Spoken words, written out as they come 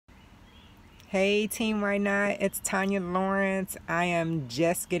Hey Team Why Not, it's Tanya Lawrence. I am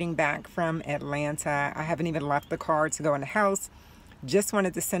just getting back from Atlanta. I haven't even left the car to go in the house. Just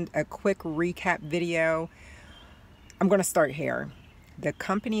wanted to send a quick recap video. I'm going to start here. The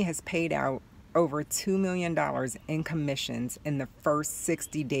company has paid out over $2 million in commissions in the first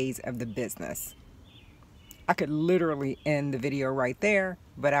 60 days of the business. I could literally end the video right there,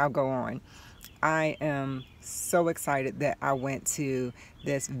 but I'll go on. I am so excited that I went to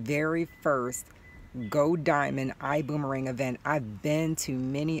this very first Go Diamond iBuumerang event. I've been to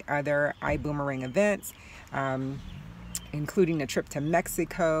many other iBuumerang events, including the trip to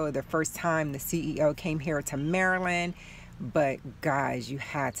Mexico, the first time the CEO came here to Maryland. But guys, you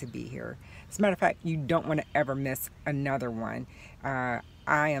had to be here. As a matter of fact, you don't want to ever miss another one.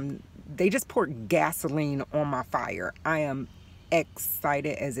 They just poured gasoline on my fire. I am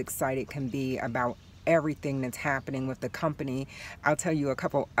excited as excited can be about everything that's happening with the company. I'll tell you a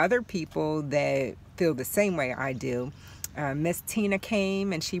couple other people that feel the same way I do. Miss Tina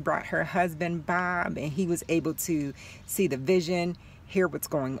came and she brought her husband Bob, and he was able to see the vision, hear what's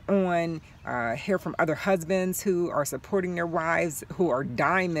going on, hear from other husbands who are supporting their wives who are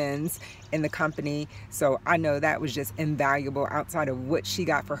diamonds in the company. So I know that was just invaluable outside of what she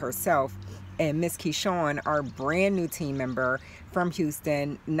got for herself. And Miss Keyshawn, our brand new team member from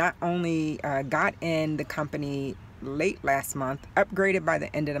Houston, not only got in the company late last month, upgraded by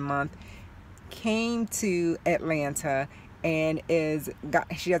the end of the month, came to Atlanta, and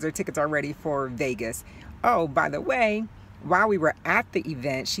she has her tickets already for Vegas. Oh, by the way, while we were at the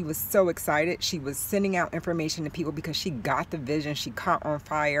event, she was so excited. She was sending out information to people because she got the vision. She caught on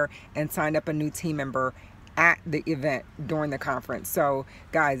fire and signed up a new team member at the event during the conference. So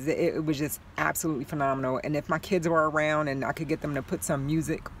guys, it was just absolutely phenomenal. And if my kids were around and I could get them to put some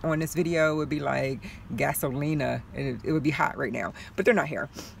music on this video, it would be like Gasolina. It would be hot right now, but they're not here.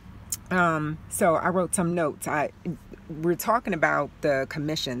 So I wrote some notes. We're talking about the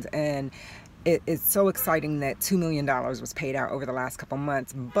commissions, and it's so exciting that $2 million was paid out over the last couple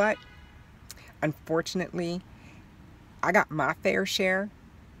months. But unfortunately, I got my fair share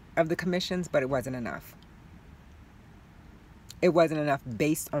of the commissions, but it wasn't enough. It wasn't enough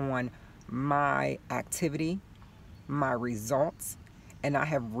based on my activity, my results, and I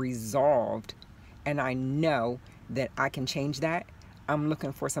have resolved, and I know that I can change that. I'm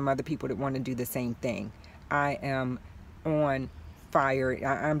looking for some other people that want to do the same thing. I am on fire.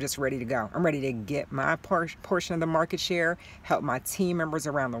 I'm just ready to go. I'm ready to get my portion of the market share, help my team members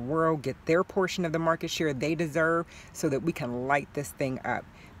around the world get their portion of the market share they deserve, so that we can light this thing up.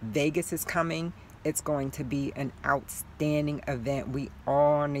 Vegas is coming. It's going to be an outstanding event. We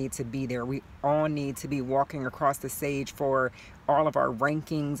all need to be there. We all need to be walking across the stage for all of our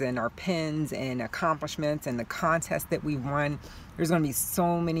rankings and our pins and accomplishments and the contests that we won. There's going to be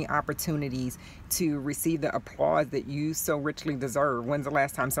so many opportunities to receive the applause that you so richly deserve. When's the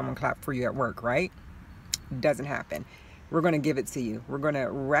last time someone clapped for you at work, right? Doesn't happen. We're going to give it to you. We're going to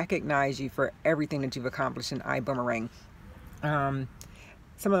recognize you for everything that you've accomplished in iBuumerang.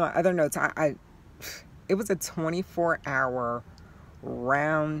 Some of my other notes, it was a 24-hour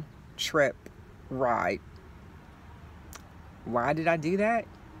round trip ride. Why did I do that?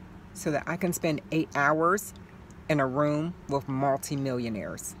 So that I can spend 8 hours in a room with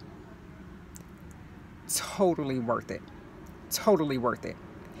multi-millionaires. Totally worth it. Totally worth it.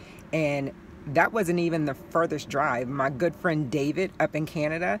 And that wasn't even the furthest drive. My good friend David up in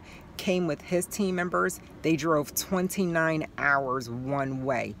Canada came with his team members. They drove 29 hours one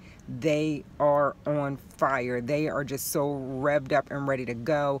way. They are on fire. They are just so revved up and ready to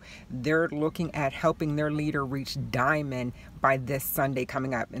go. They're looking at helping their leader reach diamond by this Sunday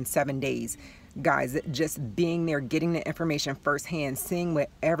coming up in 7 days. Guys, just being there, getting the information firsthand, seeing what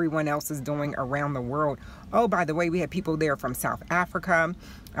everyone else is doing around the world. Oh, by the way, we had people there from South Africa.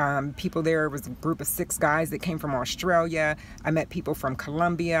 People there, was a group of 6 guys that came from Australia. I met people from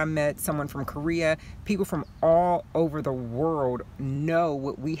Colombia. I met someone from Korea. People from all over the world know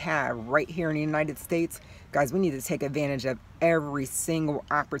what we have right here in the United States. Guys, we need to take advantage of every single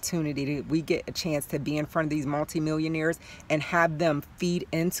opportunity that we get a chance to be in front of these multimillionaires and have them feed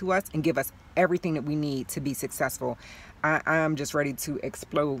into us and give us everything that we need to be successful. I'm just ready to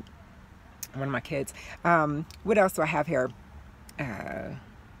explode. One of my kids. What else do I have here?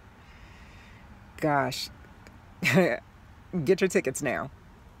 Gosh, get your tickets now.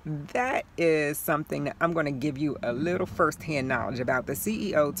 That is something that I'm going to give you a little firsthand knowledge about. The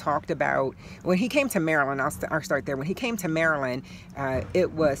CEO talked about when he came to Maryland. I'll start there. When he came to Maryland,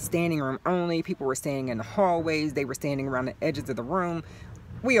 it was standing room only. People were standing in the hallways. They were standing around the edges of the room.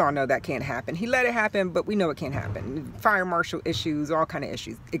 We all know that can't happen. He let it happen, but we know it can't happen. Fire marshal issues, all kind of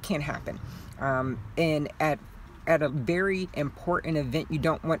issues. It can't happen. And at a very important event, you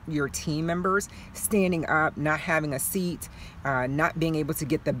don't want your team members standing up, not having a seat, not being able to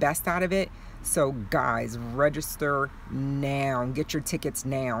get the best out of it. So guys, register now. Get your tickets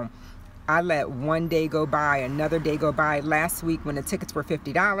now. I let one day go by, another day go by. Last week when the tickets were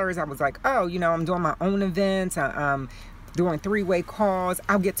 $50, I was like, oh, you know, I'm doing my own events. I'm doing three-way calls.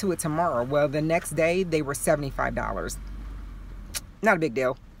 I'll get to it tomorrow. Well, the next day they were $75. Not a big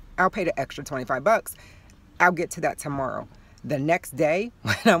deal. I'll pay the extra 25 bucks. I'll get to that tomorrow. The next day,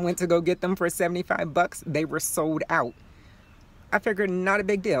 when I went to go get them for 75 bucks, they were sold out. I figured not a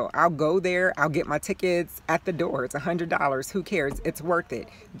big deal. I'll go there. I'll get my tickets at the door. It's $100. Who cares? It's worth it.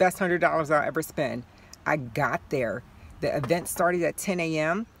 Best $100 I'll ever spend. I got there. The event started at 10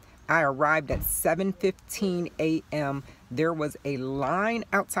 a.m. I arrived at 7:15 a.m. There was a line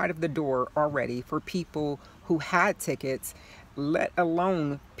outside of the door already for people who had tickets, let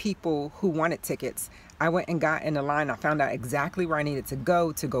alone people who wanted tickets. I went and got in the line. I found out exactly where I needed to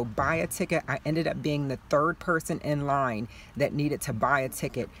go buy a ticket. I ended up being the third person in line that needed to buy a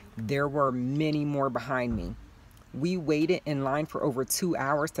ticket. There were many more behind me. We waited in line for over 2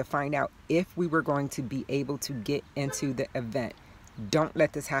 hours to find out if we were going to be able to get into the event. Don't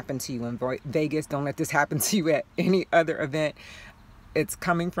let this happen to you in Vegas. Don't let this happen to you at any other event. It's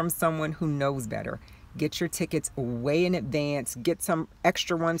coming from someone who knows better. Get your tickets way in advance. Get some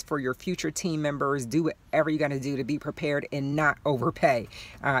extra ones for your future team members. Do whatever you got to do to be prepared and not overpay.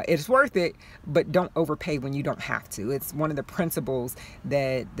 It's worth it, but don't overpay when you don't have to. It's one of the principles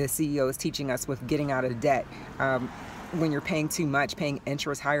that the CEO is teaching us with getting out of debt. When you're paying too much, paying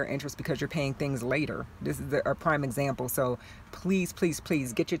interest, higher interest because you're paying things later. This is a prime example. So please, please,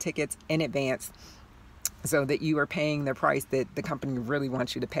 please get your tickets in advance, so that you are paying the price that the company really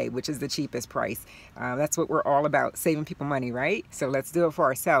wants you to pay, which is the cheapest price. That's what we're all about, saving people money, right? So let's do it for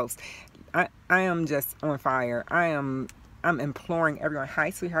ourselves. I am just on fire. I'm imploring everyone. Hi,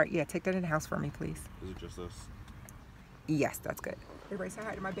 sweetheart. Yeah, take that in the house for me, please. Is it just us? Yes, that's good. Everybody say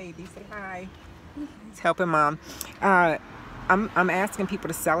hi to my baby. Say hi. He's helping mom. I'm asking people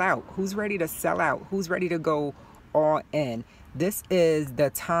to sell out. Who's ready to sell out? Who's ready to go all in? This is the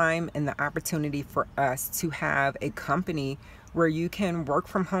time and the opportunity for us to have a company where you can work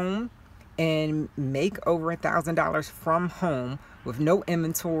from home and make over $1,000 from home with no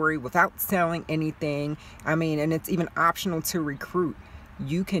inventory, without selling anything. I mean, and it's even optional to recruit.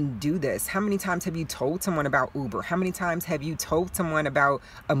 You can do this. How many times have you told someone about Uber? How many times have you told someone about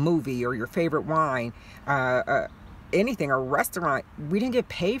a movie or your favorite wine, anything, a restaurant? We didn't get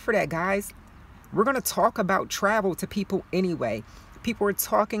paid for that, guys. We're going to talk about travel to people anyway. People are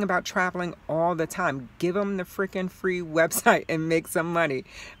talking about traveling all the time. Give them the freaking free website and make some money.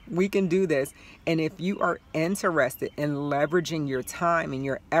 We can do this. And if you are interested in leveraging your time and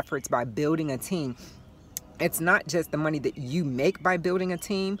your efforts by building a team, it's not just the money that you make by building a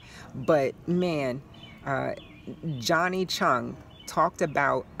team, but man, Johnny Chung talked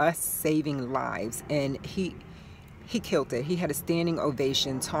about us saving lives, and he killed it. He had a standing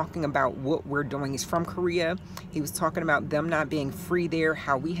ovation talking about what we're doing. He's from Korea. He was talking about them not being free there,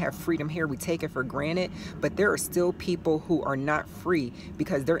 how we have freedom here. We take it for granted, but there are still people who are not free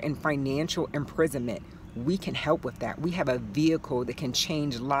because they're in financial imprisonment. We can help with that. We have a vehicle that can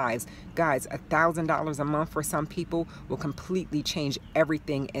change lives. Guys, $1,000 a month for some people will completely change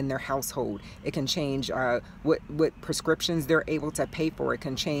everything in their household. It can change what prescriptions they're able to pay for. It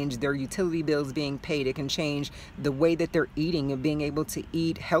can change their utility bills being paid. It can change the way that they're eating and being able to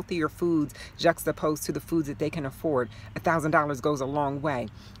eat healthier foods juxtaposed to the foods that they can afford. $1,000 goes a long way.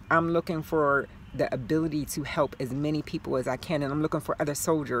 I'm looking for the ability to help as many people as I can, and I'm looking for other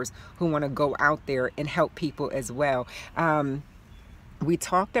soldiers who want to go out there and help people as well. We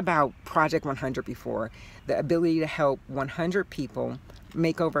talked about Project 100 before, the ability to help 100 people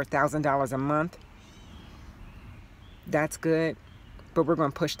make over $1,000 a month. That's good, but we're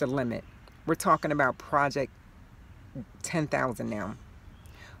going to push the limit. We're talking about Project 10,000 now.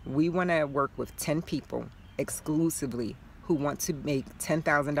 We want to work with 10 people exclusively who want to make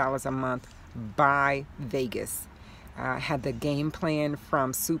 $10,000 a month by Vegas. Had the game plan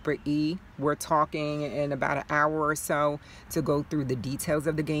from Super E. We're talking in about an hour or so to go through the details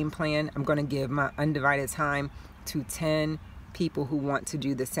of the game plan. I'm going to give my undivided time to 10 people who want to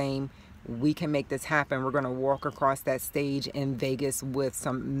do the same. We can make this happen. We're going to walk across that stage in Vegas with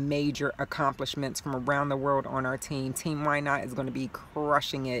some major accomplishments from around the world on our team. Team Why Not is going to be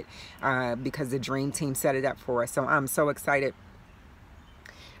crushing it because the Dream Team set it up for us. So I'm so excited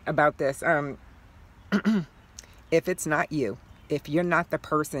about this. If it's not you, if you're not the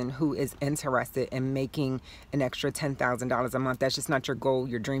person who is interested in making an extra $10,000 a month, that's just not your goal,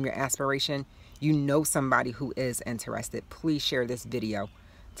 your dream, your aspiration, you know somebody who is interested, please share this video.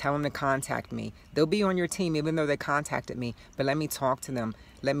 Tell them to contact me. They'll be on your team even though they contacted me, but let me talk to them.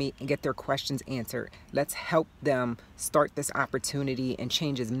 Let me get their questions answered. Let's help them start this opportunity and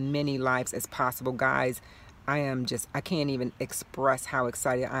change as many lives as possible. Guys, I can't even express how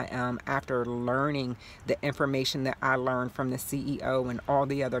excited I am after learning the information that I learned from the CEO and all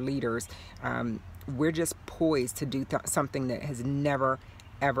the other leaders. We're just poised to do something that has never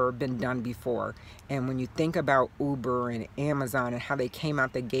ever been done before. And when you think about Uber and Amazon and how they came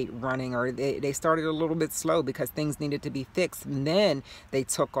out the gate running, or they started a little bit slow because things needed to be fixed, and then they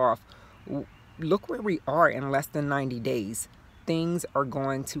took off. Look where we are in less than 90 days. Things are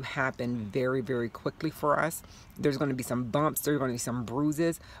going to happen very, very quickly for us. There's going to be some bumps, there's going to be some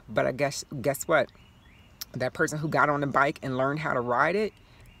bruises, but I guess what? That person who got on the bike and learned how to ride it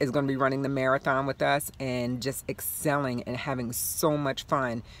is going to be running the marathon with us and just excelling and having so much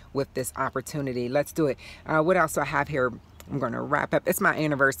fun with this opportunity. Let's do it. What else do I have here? I'm going to wrap up. It's my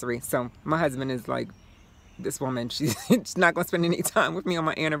anniversary, so my husband is like, this woman, she's not going to spend any time with me on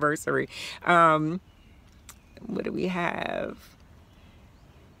my anniversary. What do we have?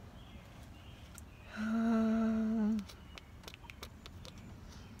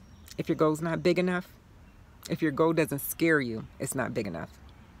 If your goal's not big enough, if your goal doesn't scare you, it's not big enough.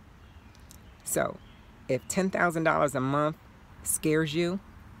 So if $10,000 a month scares you,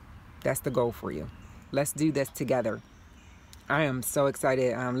 that's the goal for you. Let's do this together. I am so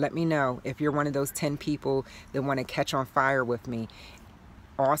excited. Let me know if you're one of those 10 people that want to catch on fire with me.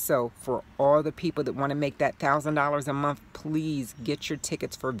 Also, for all the people that want to make that $1,000 a month, please get your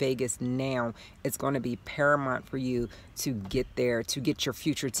tickets for Vegas now. It's going to be paramount for you to get there, to get your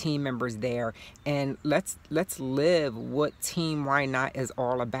future team members there. And let's live what Team Why Not is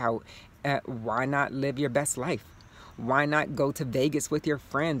all about. Why not live your best life? Why not go to Vegas with your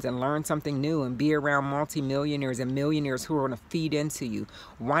friends and learn something new and be around multimillionaires and millionaires who are going to feed into you?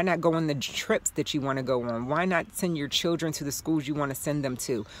 Why not go on the trips that you want to go on? Why not send your children to the schools you want to send them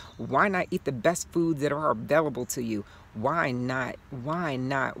to? Why not eat the best foods that are available to you? Why not? Why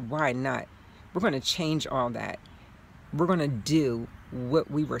not? Why not? We're going to change all that. We're going to do what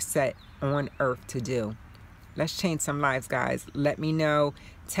we were set on earth to do. Let's change some lives, guys. Let me know.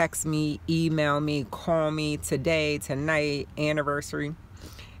 Text me, email me, call me today, tonight, anniversary.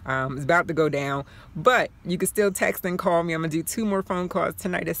 It's about to go down, but you can still text and call me. I'm going to do 2 more phone calls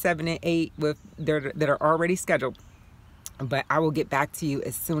tonight at 7 and 8 that are already scheduled. But I will get back to you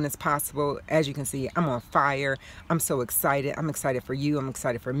as soon as possible. As you can see, I'm on fire. I'm so excited. I'm excited for you. I'm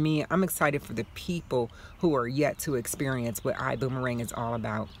excited for me. I'm excited for the people who are yet to experience what iBuumerang is all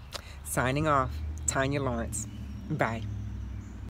about. Signing off, Tanya Lawrence. Bye.